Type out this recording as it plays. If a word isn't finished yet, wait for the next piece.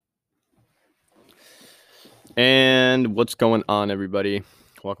And what's going on, everybody?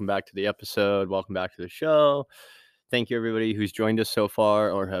 Welcome back to the episode. Welcome back to the show. Thank you, everybody who's joined us so far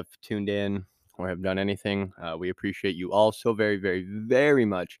or have tuned in or have done anything. We appreciate you all so very, very, very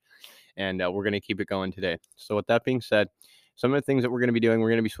much. And we're going to keep it going today. So, with that being said, some of the things that we're going to be doing, we're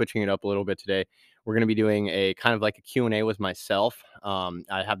going to be switching it up a little bit today. We're going to be doing a kind of like a Q&A with myself.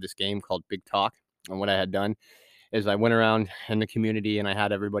 I have this game called Big Talk. And what I had done is I went around in the community and I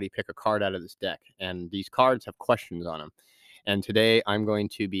had everybody pick a card out of this deck. And these cards have questions on them. And today I'm going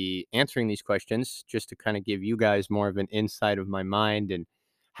to be answering these questions just to kind of give you guys more of an insight of my mind and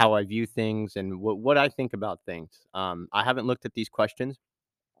how I view things and what I think about things. I haven't looked at these questions,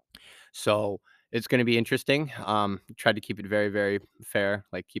 so it's going to be interesting. Tried to keep it very, very fair,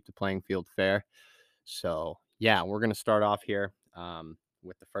 like keep the playing field fair. So yeah, we're going to start off here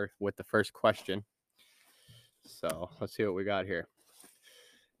with the first question. So let's see what we got here.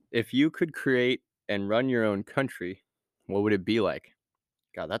 If you could create and run your own country, what would it be like?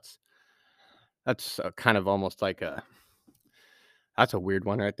 God, that's kind of almost like that's a weird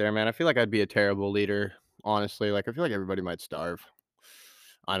one right there, man. I feel like I'd be a terrible leader, honestly. Like I feel like everybody might starve.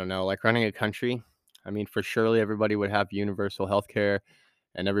 I don't know, like running a country. I mean, for surely everybody would have universal health care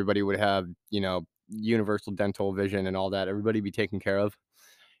and everybody would have, universal dental vision and all that. Everybody be taken care of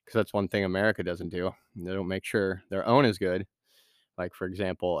because that's one thing America doesn't do. They don't make sure their own is good. Like for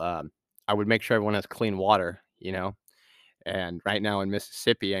example, I would make sure everyone has clean water. And right now in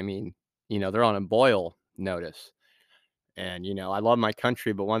Mississippi, I mean, they're on a boil notice. And, I love my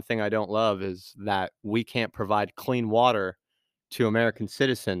country, but one thing I don't love is that we can't provide clean water to American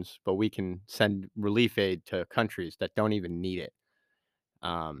citizens, but we can send relief aid to countries that don't even need it.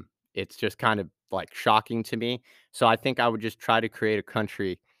 It's just kind of like shocking to me. So I think I would just try to create a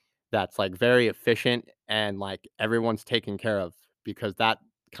country that's like very efficient and like everyone's taken care of because that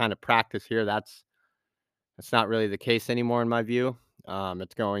kind of practice here, that's not really the case anymore in my view.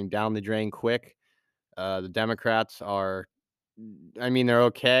 It's going down the drain quick. The Democrats are, I mean, they're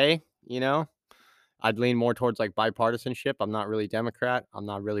okay. I'd lean more towards like bipartisanship. I'm not really Democrat. I'm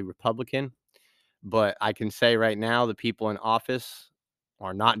not really Republican, but I can say right now the people in office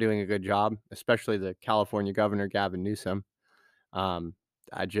are not doing a good job, especially the California governor, Gavin Newsom. Um,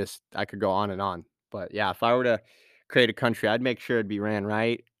 I could go on and on. But yeah, if I were to create a country, I'd make sure it'd be ran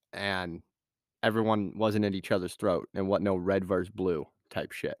right and everyone wasn't at each other's throat and what no red versus blue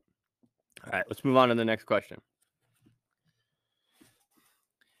type shit. All right, let's move on to the next question.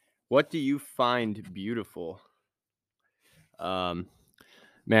 What do you find beautiful? Um,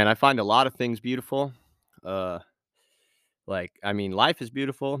 Man, I find a lot of things beautiful. Uh, I mean, life is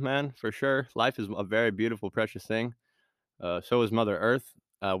beautiful, man, for sure. Life is a very beautiful, precious thing. So is Mother Earth.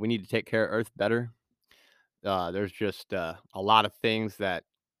 We need to take care of Earth better. There's just a lot of things that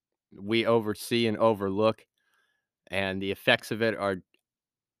we oversee and overlook, and the effects of it are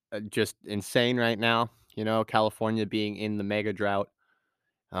just insane right now. California being in the mega drought.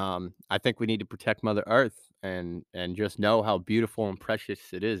 I think we need to protect Mother Earth and just know how beautiful and precious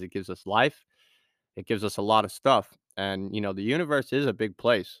it is. It gives us life. It gives us a lot of stuff. And the universe is a big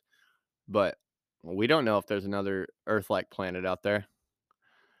place, but we don't know if there's another Earth-like planet out there.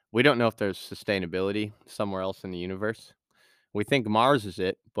 We don't know if there's sustainability somewhere else in the universe. We think Mars is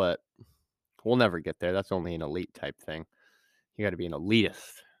it, but we'll never get there. That's only an elite type thing. You got to be an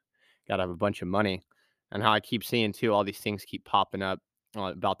elitist. Got to have a bunch of money. And how I keep seeing too, all these things keep popping up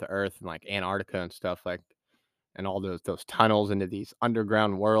about the Earth and like Antarctica and stuff like, and all those tunnels into these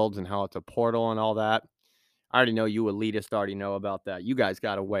underground worlds and how it's a portal and all that. I already know you elitists already know about that. You guys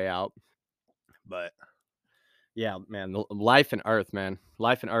got a way out, but yeah, man, life and Earth, man,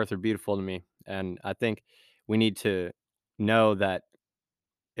 life and Earth are beautiful to me, and I think we need to know that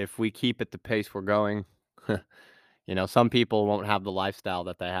if we keep at the pace we're going, some people won't have the lifestyle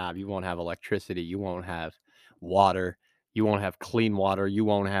that they have. You won't have electricity. You won't have water. You won't have clean water. You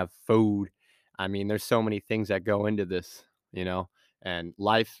won't have food. I mean, there's so many things that go into this, and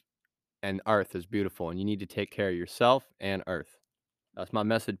life and Earth is beautiful, and you need to take care of yourself and Earth. That's my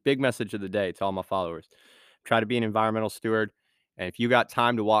message, big message of the day to all my followers. Try to be an environmental steward, and if you got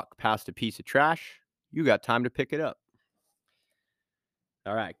time to walk past a piece of trash, you got time to pick it up.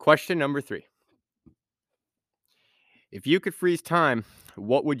 All right, question number 3. If you could freeze time,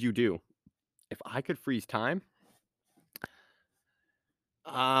 what would you do? If I could freeze time,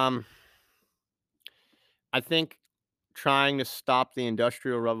 um, I think trying to stop the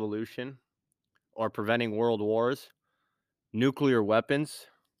Industrial Revolution or preventing world wars, nuclear weapons,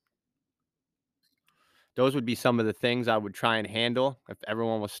 those would be some of the things I would try and handle if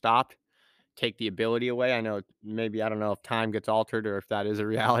everyone was stopped. Take the ability away. I know maybe I don't know if time gets altered or if that is a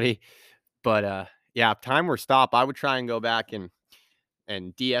reality, but Yeah, if time were stop, I would try and go back and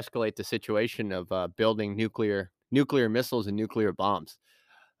de-escalate the situation of building nuclear missiles and nuclear bombs.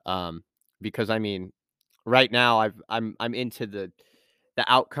 Um, because I mean, right now I'm into the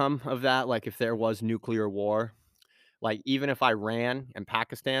outcome of that. Like if there was nuclear war, like even if Iran and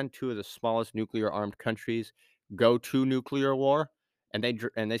Pakistan, two of the smallest nuclear armed countries, go to nuclear war and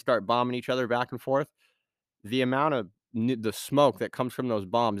they start bombing each other back and forth, the amount of the smoke that comes from those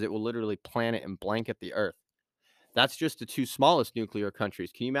bombs, it will literally planet and blanket the earth. That's just the 2 smallest nuclear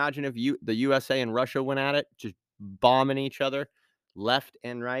countries. Can you imagine if the USA and Russia went at it, just bombing each other left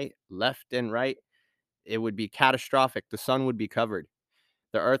and right, left and right? It would be catastrophic. The sun would be covered.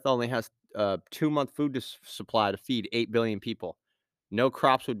 The earth only has a 2-month food supply to feed 8 billion people. No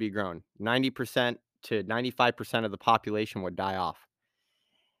crops would be grown. 90% to 95% of the population would die off.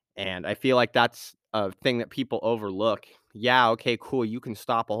 And I feel like that's a thing that people overlook. Yeah, okay, cool. You can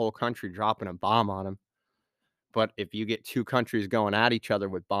stop a whole country dropping a bomb on them. But if you get 2 countries going at each other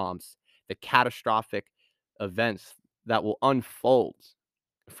with bombs, the catastrophic events that will unfold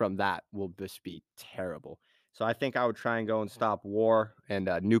from that will just be terrible. So I think I would try and go and stop war and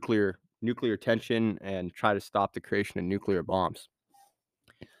nuclear tension and try to stop the creation of nuclear bombs.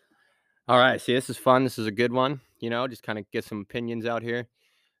 All right, see, this is fun. This is a good one. Just kind of get some opinions out here,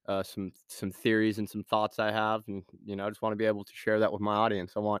 some theories and some thoughts I have, and I just want to be able to share that with my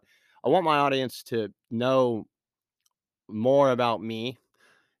audience. I want my audience to know more about me.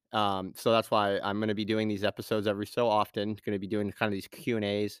 So that's why I'm going to be doing these episodes every so often. Going to be doing kind of these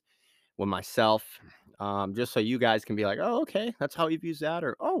Q&As with myself, just so you guys can be like, oh, okay, that's how he views that,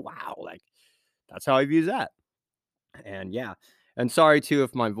 or oh, wow, like that's how he views that. And yeah, and sorry too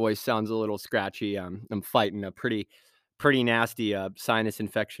if my voice sounds a little scratchy. I'm fighting a pretty nasty sinus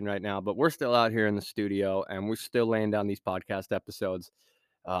infection right now, but we're still out here in the studio and we're still laying down these podcast episodes.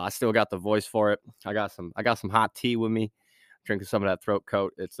 I still got the voice for it. I got some hot tea with me, drinking some of that throat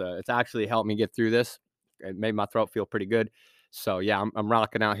coat. It's actually helped me get through this. It made my throat feel pretty good. So yeah, I'm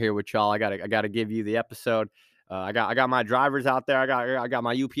rocking out here with y'all. I gotta give you the episode. I got my drivers out there. I got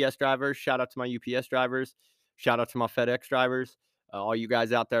my UPS drivers. Shout out to my UPS drivers. Shout out to my FedEx drivers. All you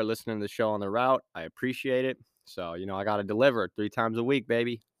guys out there listening to the show on the route, I appreciate it. So I gotta deliver 3 times a week,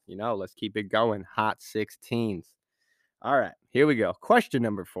 baby. Let's keep it going. Hot 16s. All right, here we go. Question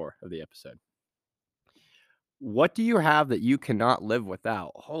number 4 of the episode. What do you have that you cannot live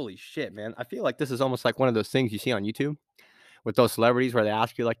without? Holy shit, man. I feel like this is almost like one of those things you see on YouTube with those celebrities where they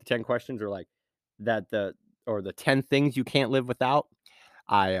ask you like the 10 questions or like the 10 things you can't live without.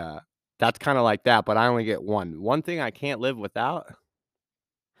 I That's kind of like that, but I only get one. One thing I can't live without.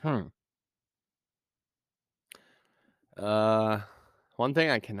 Hmm. Uh One thing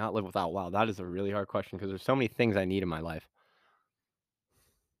I cannot live without. Wow, that is a really hard question because there's so many things I need in my life.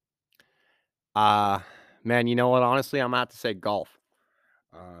 Uh Man, you know what? Honestly, I'm about to say golf.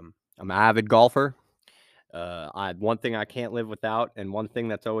 I'm an avid golfer. I One thing I can't live without, and one thing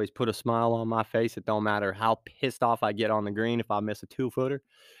that's always put a smile on my face. It don't matter how pissed off I get on the green if I miss a 2 footer.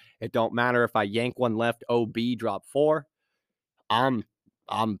 It don't matter if I yank one left, OB, drop 4. I'm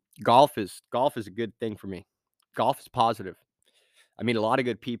golf is a good thing for me. Golf is positive. I meet a lot of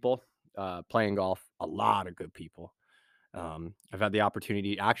good people playing golf. A lot of good people. I've had the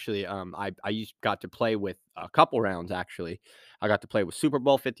opportunity actually. Got to play with a couple rounds actually. I got to play with Super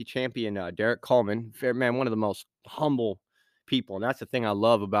Bowl 50 champion Derek Coleman. Fair man, one of the most humble people, and that's the thing I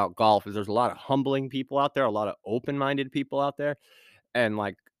love about golf is there's a lot of humbling people out there, a lot of open-minded people out there, and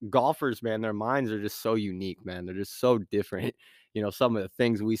like golfers, man, their minds are just so unique, man. They're just so different. Some of the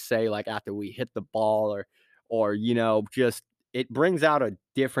things we say like after we hit the ball or just it brings out a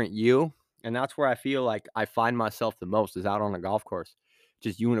different you. And that's where I feel like I find myself the most is out on a golf course.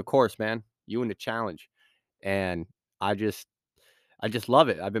 Just you and a course, man. You and a challenge. And I just I just love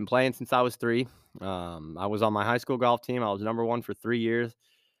it. I've been playing since I was 3. I was on my high school golf team. I was number 1 for 3 years.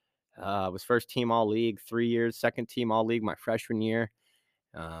 I was first team all league 3 years, second team all league my freshman year.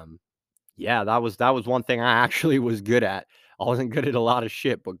 Um, yeah, that was one thing I actually was good at. I wasn't good at a lot of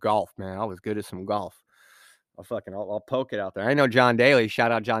shit, but golf, man, I was good at some golf. I'll poke it out there. I know John Daly.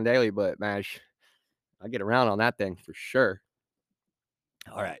 Shout out John Daly, but man, I get around on that thing for sure.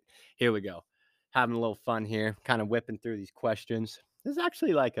 All right, here we go. Having a little fun here, kind of whipping through these questions. This is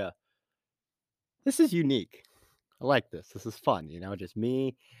actually this is unique. I like this. This is fun, just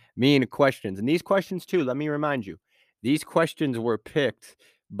me and the questions. And these questions too, let me remind you, these questions were picked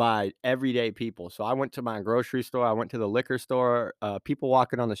by everyday people. So I went to my grocery store, I went to the liquor store, people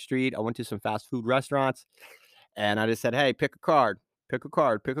walking on the street, I went to some fast food restaurants, and I just said, "Hey, pick a card, pick a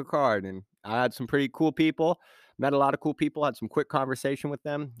card, pick a card." And I had some pretty cool people. met a lot of cool people, had some quick conversation with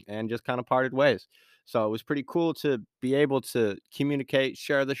them, and just kind of parted ways. So it was pretty cool to be able to communicate,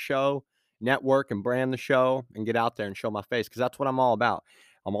 share the show, network, and brand the show, and get out there and show my face because that's what I'm all about.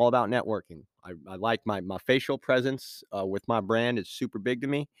 I'm all about networking. I like my facial presence with my brand is super big to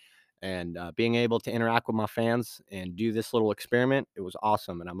me, and being able to interact with my fans and do this little experiment, it was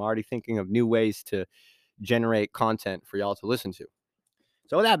awesome. And I'm already thinking of new ways to generate content for y'all to listen to.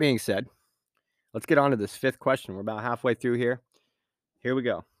 So with that being said, let's get on to this fifth question. We're about halfway through here. Here we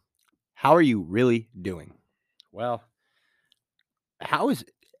go. How are you really doing? Well, how is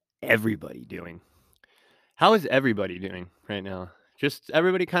everybody doing? How is everybody doing right now? Just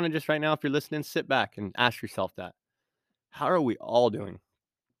everybody kind of just right now, if you're listening, sit back and ask yourself that. How are we all doing?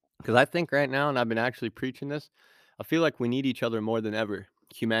 Because I think right now, and I've been actually preaching this, I feel like we need each other more than ever.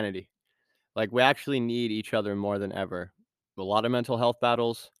 Humanity. Like we actually need each other more than ever. A lot of mental health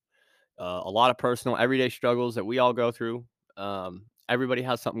battles, a lot of personal everyday struggles that we all go through. Everybody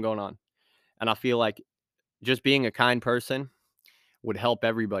has something going on. And I feel like just being a kind person would help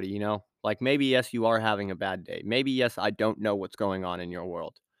everybody, you know? Like maybe, yes, you are having a bad day. Maybe, yes, I don't know what's going on in your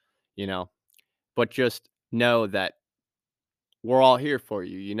world, you know? But just know that we're all here for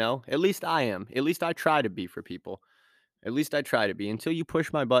you, you know? At least I am. At least I try to be for people. At least I try to be until you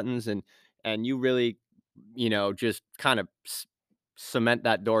push my buttons and you really, just kind of cement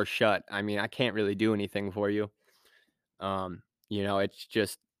that door shut. I mean, I can't really do anything for you. It's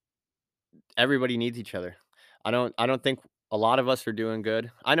just everybody needs each other. I don't think a lot of us are doing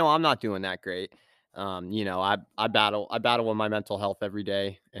good. I know I'm not doing that great. I battle with my mental health every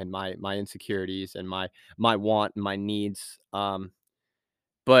day and my insecurities and my want and my needs.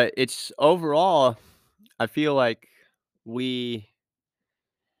 But it's overall, I feel we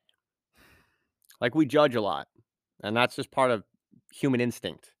we judge a lot, and that's just part of human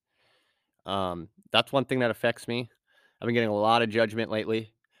instinct. That's one thing that affects me. I've been getting a lot of judgment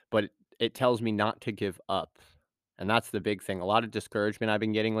lately, but it tells me not to give up. And that's the big thing. A lot of discouragement I've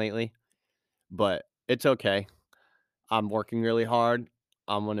been getting lately, but it's okay. I'm working really hard.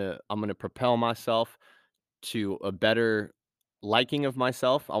 I'm going to propel myself to a better liking of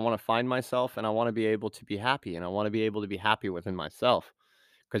myself. I want to find myself and I want to be able to be happy and I want to be able to be happy within myself.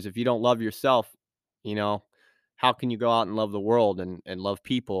 Because if you don't love yourself, you know, how can you go out and love the world and love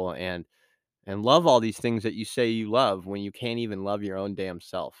people and love all these things that you say you love when you can't even love your own damn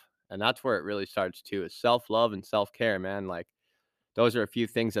self? And that's where it really starts too, is self-love and self-care, man. Like those are a few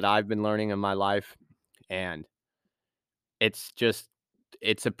things that I've been learning in my life, and it's just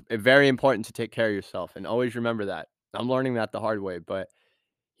very important to take care of yourself and always remember that. I'm learning that the hard way, but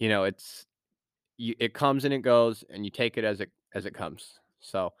it's it comes and it goes, and you take it as it comes.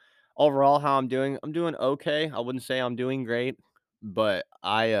 So overall, how I'm doing okay. I wouldn't say I'm doing great, but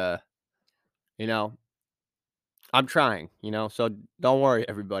you know, I'm trying. So don't worry,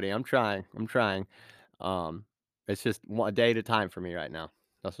 everybody. I'm trying. I'm trying. Um, it's just a day at a time for me right now.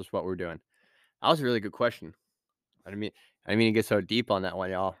 That's just what we're doing. That was a really good question. I didn't mean I didn't mean to get so deep on that one,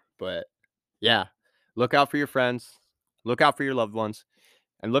 y'all. But yeah, look out for your friends, look out for your loved ones,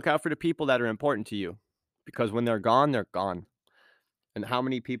 and look out for the people that are important to you. Because when they're gone, they're gone. And how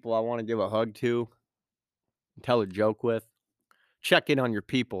many people I want to give a hug to, tell a joke with, check in on your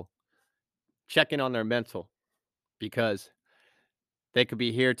people, check in on their mental, because they could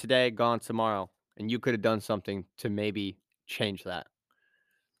be here today, gone tomorrow, and you could have done something to maybe change that.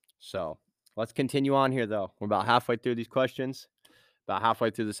 So let's continue on here, though. We're about halfway through these questions, about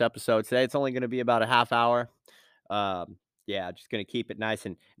halfway through this episode. Today, it's only going to be about a half hour. Yeah, just gonna keep it nice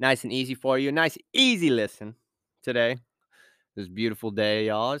and easy for you. A nice easy listen today. This beautiful day,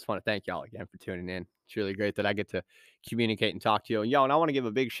 y'all. I just want to thank y'all again for tuning in. It's really great that I get to communicate and talk to you. And I want to give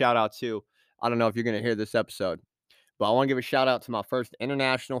a big shout out to, I don't know if you're gonna hear this episode, but I want to give a shout out to my first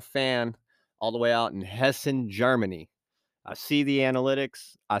international fan all the way out in Hessen, Germany. I see the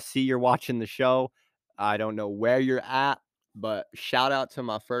analytics. I see you're watching the show. I don't know where you're at, but shout out to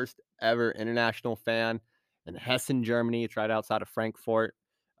my first ever international fan in Hessen, Germany. It's right outside of Frankfurt.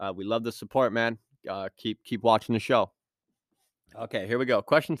 We love the support, man. Keep watching the show. Okay, here we go.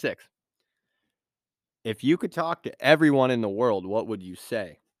 Question 6. If you could talk to everyone in the world, what would you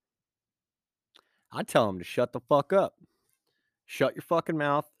say? I'd tell them to shut the fuck up. Shut your fucking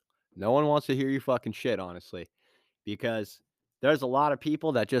mouth. No one wants to hear your fucking shit, honestly, because there's a lot of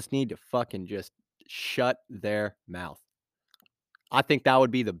people that just need to fucking just shut their mouth. I think that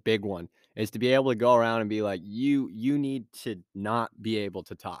would be the big one, is to be able to go around and be like, you need to not be able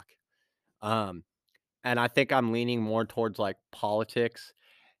to talk. Um, and I think I'm leaning more towards like politics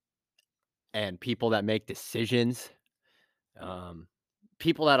and people that make decisions. Um,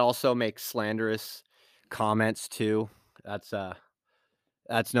 People that also make slanderous comments too. That's uh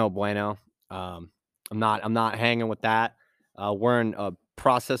that's no bueno. Um, I'm not hanging with that. We're in a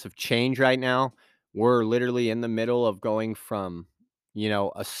process of change right now. We're literally in the middle of going from,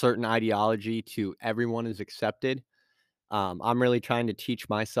 a certain ideology to everyone is accepted. I'm really trying to teach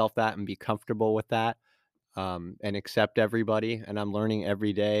myself that and be comfortable with that, and accept everybody. And I'm learning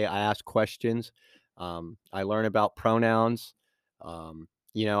every day. I ask questions. I learn about pronouns. I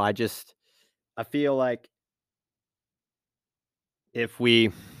feel like if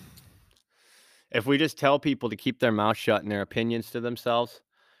we if we just tell people to keep their mouth shut and their opinions to themselves,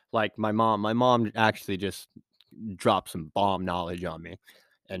 like my mom actually just dropped some bomb knowledge on me,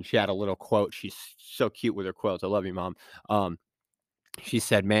 and she had a little quote. She's so cute with her quotes. I love you, mom. Um, she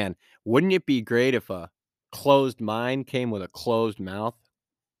said, "Man, wouldn't it be great if a closed mind came with a closed mouth?"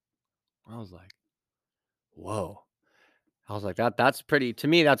 I was like, "Whoa." I was like, that's pretty to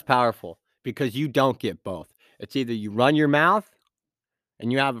me, that's powerful because you don't get both. It's either you run your mouth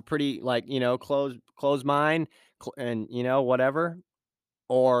and you have a pretty like, closed mind and whatever,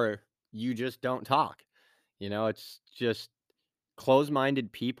 or you just don't talk. It's just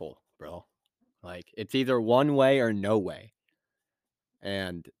closed-minded people, bro. Like it's either one way or no way.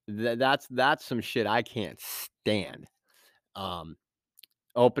 And that's some shit I can't stand. Um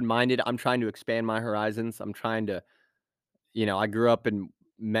Open-minded, I'm trying to expand my horizons. I'm trying to, I grew up in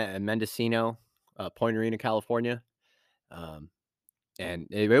Mendocino, Point Arena, California. Um and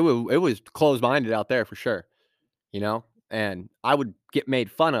it was closed-minded out there for sure, and I would get made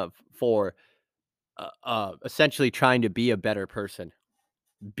fun of for essentially trying to be a better person,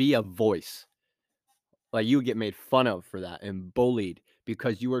 be a voice. Like you would get made fun of for that and bullied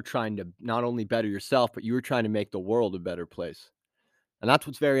because you were trying to not only better yourself, but you were trying to make the world a better place. And that's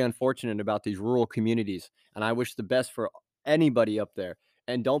what's very unfortunate about these rural communities. And I wish the best for anybody up there.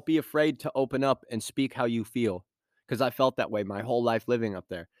 And don't be afraid to open up and speak how you feel. Because I felt that way my whole life living up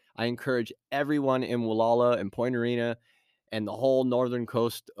there. I encourage everyone in Wallala and Point Arena and the whole northern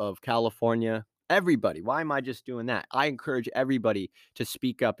coast of California. Everybody. Why am I just doing that? I encourage everybody to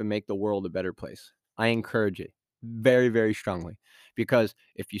speak up and make the world a better place. I encourage it very, very strongly because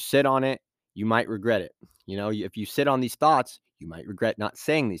if you sit on it, you might regret it. If you sit on these thoughts, you might regret not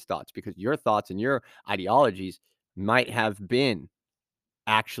saying these thoughts because your thoughts and your ideologies might have been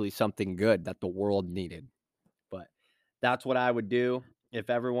actually something good that the world needed. But that's what I would do if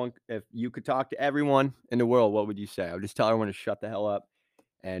you could talk to everyone in the world, what would you say? I would just tell everyone to shut the hell up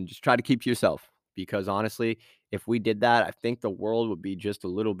and just try to keep to yourself because honestly, if we did that, I think the world would be just a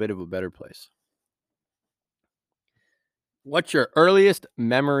little bit of a better place. What's your earliest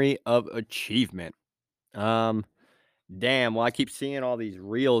memory of achievement? Um, Damn, well, I keep seeing all these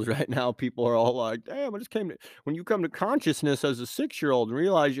reels right now. People are all like, damn, I just came to when you come to consciousness as a 6-year-old and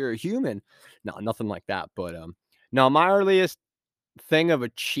realize you're a human. No, nothing like that. But no, my earliest thing of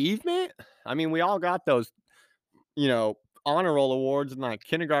achievement, I mean, we all got those, you know, honor roll awards in like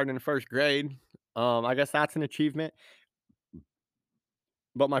kindergarten and first grade. I guess that's an achievement.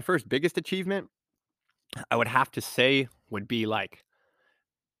 But my first biggest achievement, I would have to say, would be like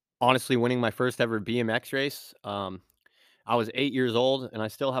honestly winning my first ever BMX race. I was 8 years old, and I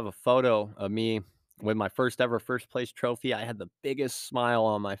still have a photo of me with my first ever first place trophy. I had the biggest smile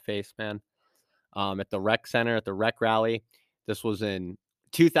on my face, man, at the rec center, at the rec rally. This was in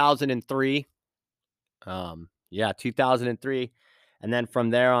 2003. Yeah, 2003. And then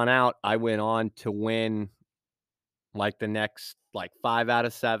from there on out, I went on to win like the next like 5 out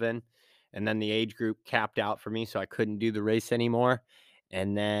of 7, and then the age group capped out for me, so I couldn't do the race anymore,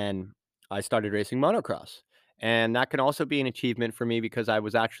 and then I started racing motocross, and that can also be an achievement for me because I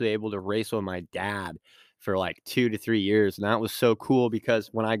was actually able to race with my dad for like 2 to 3 years, and that was so cool because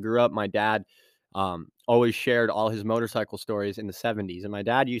when I grew up, my dad, always shared all his motorcycle stories in the '70s, and my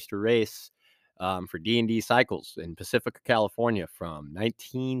dad used to race, for D&D Cycles in Pacifica, California from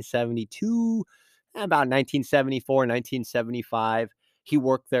 1972 about 1974, 1975. He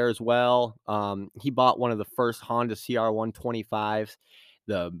worked there as well. He bought one of the first Honda CR 125s.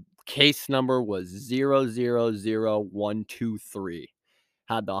 The case number was 000123.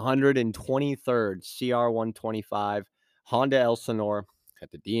 Had the 123rd CR 125 Honda Elsinore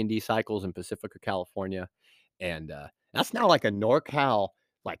at the D&D Cycles in Pacifica, California. And that's now like a NorCal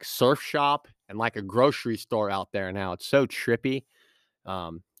like surf shop and like a grocery store out there now. It's so trippy.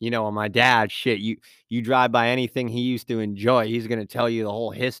 And my dad, shit, you drive by anything he used to enjoy, he's gonna tell you the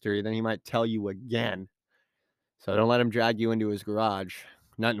whole history, then he might tell you again. So don't let him drag you into his garage.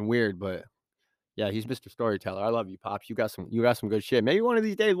 Nothing weird, but yeah, he's Mr. Storyteller. I love you, Pops. You got some good shit. Maybe one of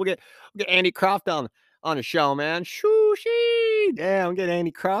these days we'll get Andy Croft on on the show, man. Shoo-shee. Damn, get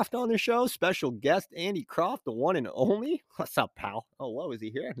Andy Croft on the show. Special guest Andy Croft, the one and only. What's up, pal? Oh, what was he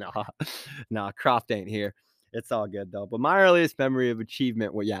here? Nah, nah, Croft ain't here. It's all good though. But my earliest memory of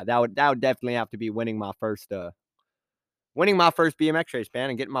achievement, well, yeah, that would definitely have to be winning my first BMX race, man,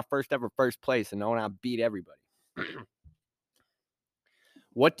 and getting my first ever first place and knowing I beat everybody.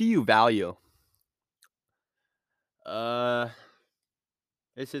 What do you value? Uh,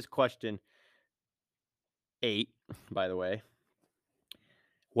 this is question 8, by the way.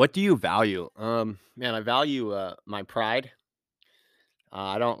 What do you value? Man, I value my pride.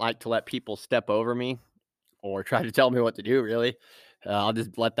 I don't like to let people step over me or try to tell me what to do. Really, I'll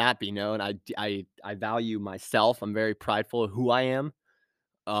just let that be known. I value myself. I'm very prideful of who I am.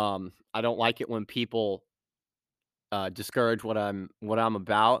 I don't like it when people discourage what I'm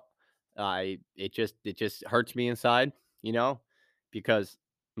about. It just hurts me inside, you know, because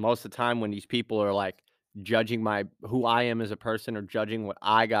most of the time when these people are like judging my who I am as a person or judging what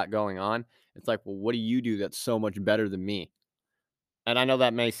I got going on, it's like, well, what do you do that's so much better than me? And I know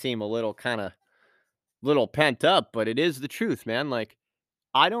that may seem a little kind of little pent up, but it is the truth, man. Like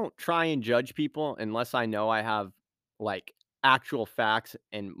I don't try and judge people unless I know I have like actual facts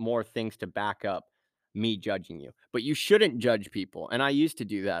and more things to back up me judging you. But you shouldn't judge people. And I used to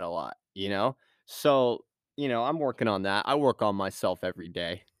do that a lot, you know? So, I'm working on that. I work on myself every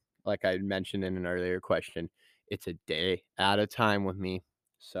day. Like I mentioned in an earlier question, it's a day at a time with me.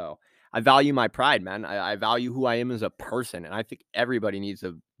 So I value my pride, man. I value who I am as a person. And I think everybody needs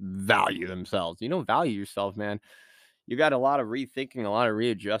to value themselves. You don't value yourself, man, you got a lot of rethinking, a lot of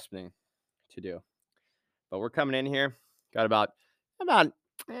readjusting to do. But we're coming in here. Got about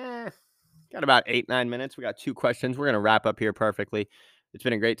eh, got about 8, 9 minutes. We got 2 questions. We're gonna wrap up here perfectly. It's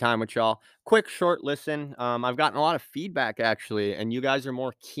been a great time with y'all. Quick, short listen. I've gotten a lot of feedback actually, and you guys are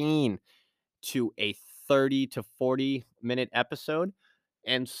more keen to a 30 to 40-minute episode.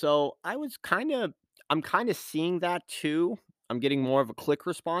 And so I'm kind of seeing that too. I'm getting more of a click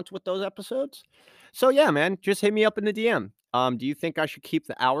response with those episodes. So yeah, man, just hit me up in the DM. Do you think I should keep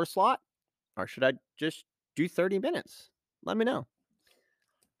the hour slot or should I just do 30 minutes? Let me know.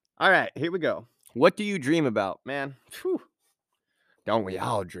 All right, here we go. What do you dream about, man? Phew, don't we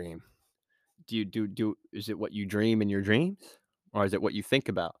all dream? Do is it what you dream in your dreams or is it what you think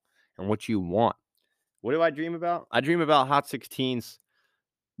about and what you want? What do I dream about? I dream about Hot 16's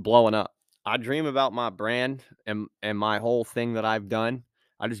blowing up. I dream about my brand and my whole thing that I've done.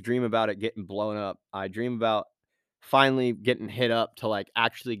 I just dream about it getting blown up. I dream about finally getting hit up to like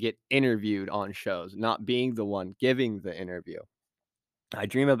actually get interviewed on shows, not being the one giving the interview. I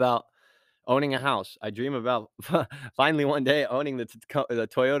dream about owning a house. I dream about finally one day owning the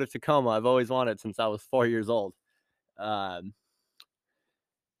Toyota Tacoma I've always wanted since I was 4 years old. Um,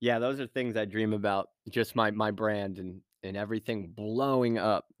 Yeah, those are things I dream about, just my brand and everything blowing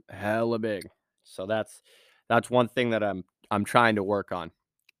up hella big. So that's one thing that I'm trying to work on.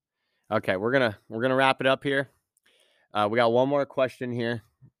 Okay, we're gonna wrap it up here. We got one more question here.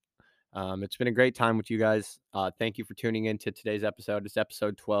 It's been a great time with you guys. Thank you for tuning in to today's episode. It's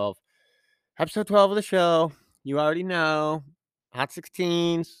episode 12. Episode 12 of the show. You already know. Hot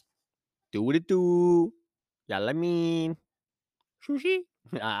 16s. Do what it do. Y'all I mean. Sushi.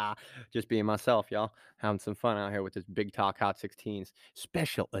 Ah, just being myself, y'all. Having some fun out here with this Big Talk Hot 16s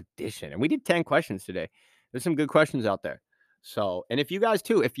special edition. And we did 10 questions today. There's some good questions out there. So, and if you guys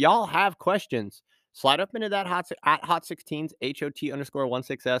too, if y'all have questions, slide up into that at Hot 16s,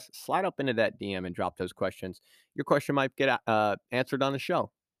 HOT_16S. Slide up into that DM and drop those questions. Your question might get answered on the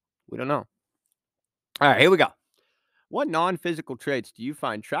show. We don't know. All right, here we go. What non physical traits do you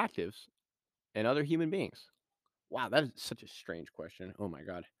find attractive in other human beings? Wow, that is such a strange question. Oh my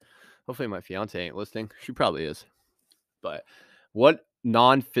God. Hopefully my fiance ain't listening. She probably is. But what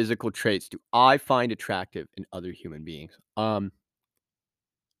non-physical traits do I find attractive in other human beings?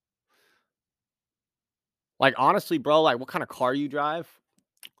 Like honestly, bro, like what kind of car you drive,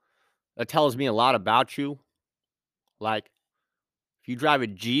 that tells me a lot about you. Like if you drive a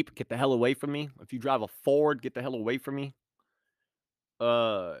Jeep, get the hell away from me. If you drive a Ford, get the hell away from me.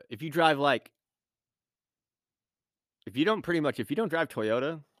 If you drive like if you don't drive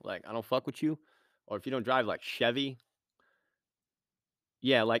Toyota, like I don't fuck with you. Or if you don't drive like Chevy,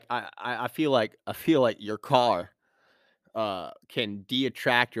 yeah, like I feel like your car can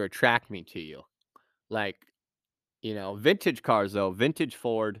de-attract or attract me to you. Like, vintage cars though, vintage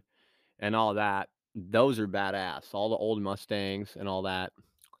Ford and all that, those are badass. All the old Mustangs and all that,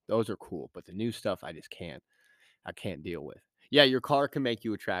 those are cool. But the new stuff I just can't. I can't deal with. Yeah, your car can make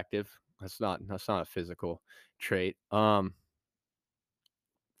you attractive. That's not a physical trait.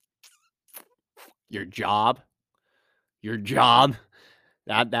 your job, your job.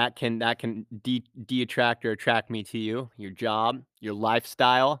 That can de-attract or attract me to you. Your job, your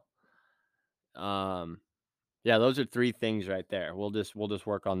lifestyle. Um, yeah, those are 3 things right there. We'll just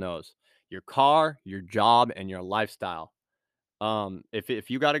work on those. Your car, your job, and your lifestyle. If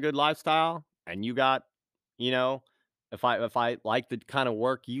you got a good lifestyle and you got, you know, if I like the kind of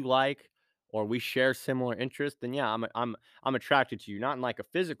work you like, or we share similar interests, then yeah, I'm attracted to you, not in like a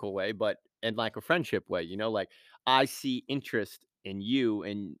physical way, but in like a friendship way. Like I see interest in you,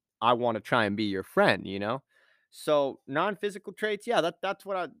 and I want to try and be your friend. So non-physical traits, yeah, that's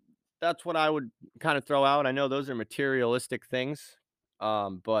what I would kind of throw out. I know those are materialistic things,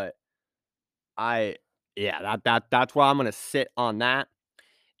 but I yeah, that's where I'm gonna sit on that,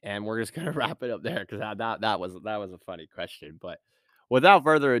 and we're just gonna wrap it up there because that was a funny question. But without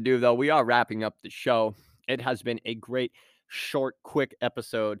further ado, though, we are wrapping up the show. It has been a great, short, quick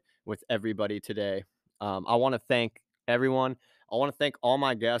episode with everybody today. I want to thank everyone. I want to thank all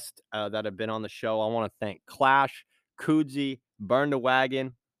my guests that have been on the show. I want to thank Clash, Kudzi, Burn the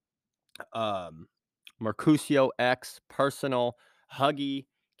Wagon, um, Mercutio X, Personal, Huggy,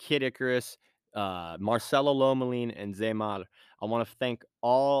 Kid Icarus, Marcelo Lomelin, and Zaymar. I want to thank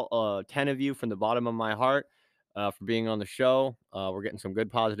all 10 of you from the bottom of my heart for being on the show. We're getting some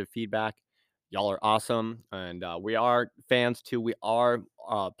good positive feedback. Y'all are awesome. And we are fans too. We are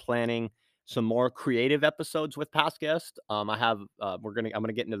planning some more creative episodes with past guests. I'm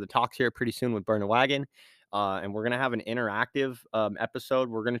gonna get into the talks here pretty soon with Burn a Wagon. And we're going to have an interactive episode.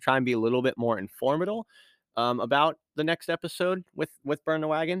 We're going to try and be a little bit more informative about the next episode with Burn the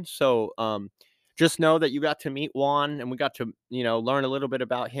Wagon. So just know that you got to meet Juan, and we got to learn a little bit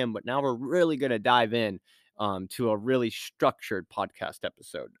about him. But now we're really going to dive in to a really structured podcast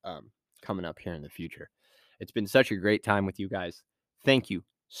episode coming up here in the future. It's been such a great time with you guys. Thank you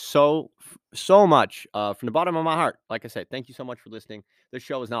so much from the bottom of my heart. Like I said, thank you so much for listening. This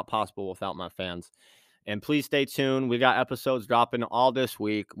show is not possible without my fans. And please stay tuned. We got episodes dropping all this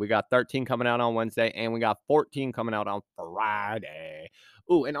week. We got 13 coming out on Wednesday, and we got 14 coming out on Friday.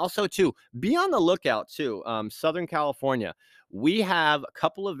 Ooh, and also, too, be on the lookout, too. Southern California, we have a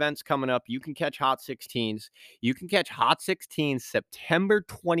couple events coming up. You can catch Hot 16s. You can catch Hot 16s September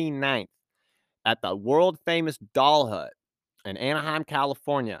 29th at the world famous Doll Hut in Anaheim,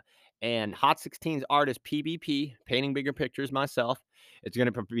 California. And Hot 16's artist PBP, Painting Bigger Pictures myself, is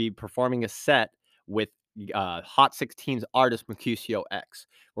going to be performing a set with Hot 16's artist Mercutio X.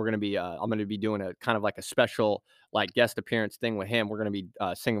 I'm going to be doing a kind of like a special like guest appearance thing with him. We're going to be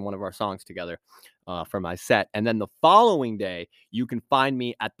singing one of our songs together for my set. And then the following day, you can find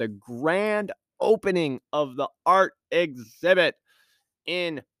me at the grand opening of the art exhibit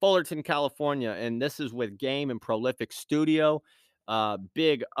in Fullerton, California. And this is with Game and Prolific Studio.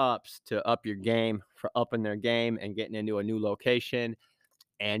 Big ups to Up Your Game for upping their game and getting into a new location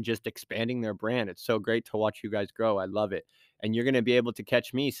and just expanding their brand. It's so great to watch you guys grow. I love it. And you're going to be able to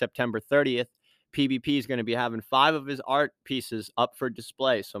catch me September 30th. PBP is going to be having 5 of his art pieces up for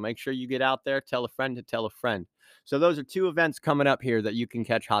display. So make sure you get out there, tell a friend to tell a friend. So those are 2 events coming up here that you can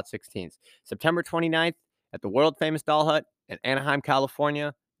catch Hot 16s. September 29th at the world famous Doll Hut in Anaheim,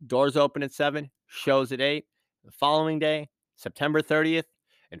 California. Doors open at 7, shows at 8. The following day, September 30th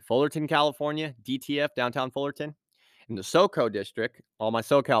in Fullerton, California, DTF, downtown Fullerton. In the SoCo district, all my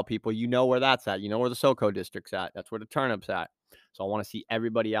SoCal people, you know where that's at. You know where the SoCo district's at. That's where the turnip's at. So I want to see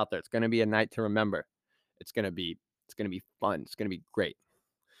everybody out there. It's going to be a night to remember. It's going to be fun. It's going to be great.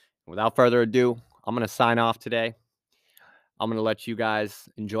 Without further ado, I'm going to sign off today. I'm going to let you guys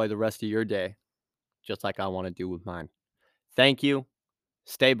enjoy the rest of your day, just like I want to do with mine. Thank you.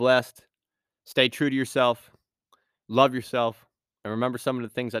 Stay blessed. Stay true to yourself. Love yourself. And remember some of the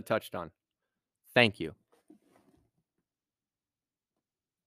things I touched on. Thank you.